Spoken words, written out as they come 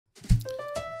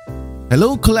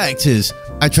Hello collectors!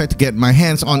 I tried to get my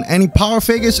hands on any power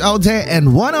figures out there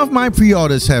and one of my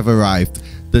pre-orders have arrived.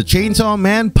 The Chainsaw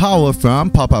Man Power from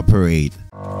Pop-Up Parade.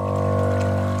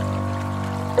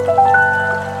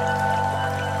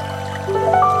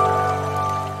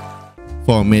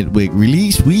 For midweek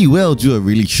release, we will do a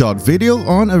really short video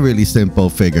on a really simple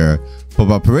figure.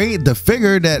 Pop-Up Parade, the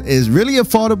figure that is really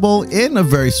affordable in a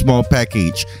very small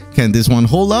package. Can this one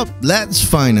hold up? Let's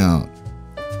find out.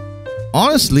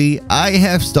 Honestly, I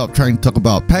have stopped trying to talk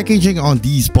about packaging on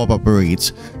these pop-up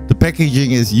parades. The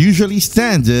packaging is usually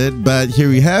standard, but here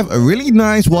we have a really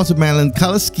nice watermelon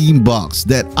color scheme box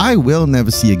that I will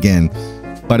never see again.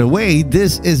 By the way,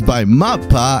 this is by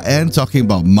Mappa, and talking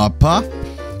about Mappa,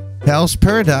 Hell's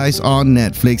Paradise on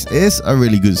Netflix is a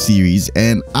really good series,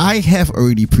 and I have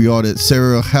already pre-ordered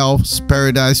several Hell's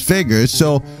Paradise figures,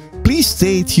 so please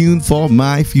stay tuned for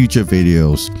my future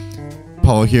videos.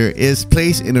 Power here is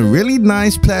placed in a really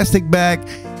nice plastic bag,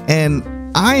 and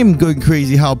I'm going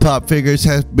crazy how pop figures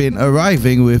have been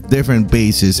arriving with different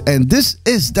bases, and this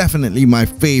is definitely my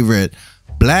favorite.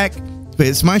 Black,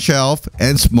 fits my shelf,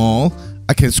 and small.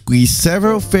 I can squeeze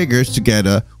several figures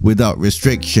together without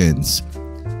restrictions.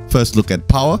 First look at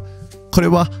Power. これ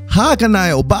は歯がな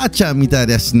いおばあちゃんみたい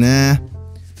ですね.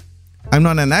 I'm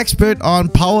not an expert on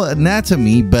Power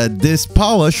anatomy, but this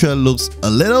Power sure looks a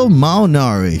little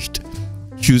malnourished.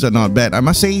 Shoes are not bad. I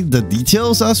must say the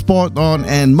details are spot on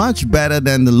and much better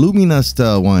than the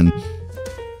Luminasta one.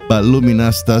 But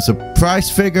Luminasta's a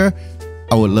prize figure.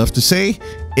 I would love to say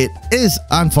it is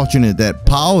unfortunate that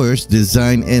Power's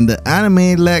design in the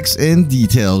anime lacks in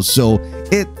details, so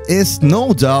it is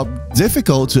no doubt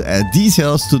difficult to add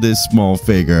details to this small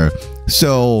figure.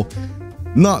 So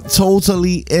not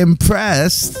totally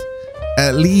impressed.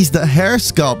 At least the hair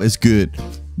sculpt is good,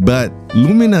 but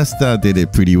Luminasta did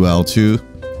it pretty well too.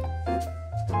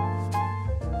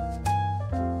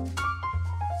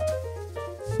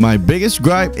 My biggest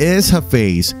gripe is her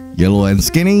face. Yellow and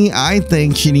skinny, I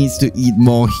think she needs to eat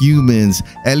more humans.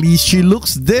 At least she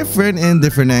looks different in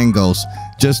different angles.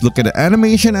 Just look at the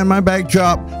animation and my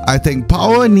backdrop. I think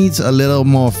Power needs a little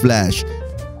more flash.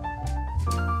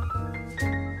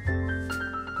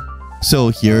 So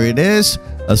here it is,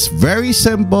 a very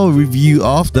simple review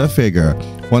of the figure.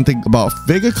 One thing about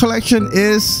figure collection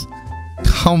is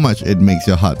how much it makes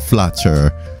your heart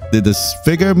flutter. Did this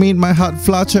figure make my heart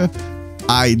flutter?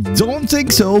 I don't think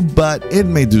so, but it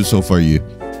may do so for you.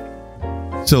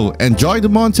 So enjoy the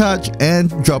montage and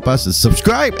drop us a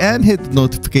subscribe and hit the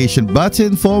notification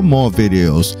button for more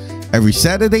videos. Every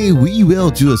Saturday we will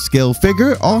do a scale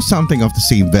figure or something of the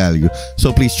same value.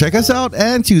 So please check us out,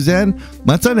 and till then,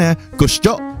 またね。ご視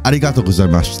聴ありがとうござい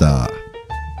ました。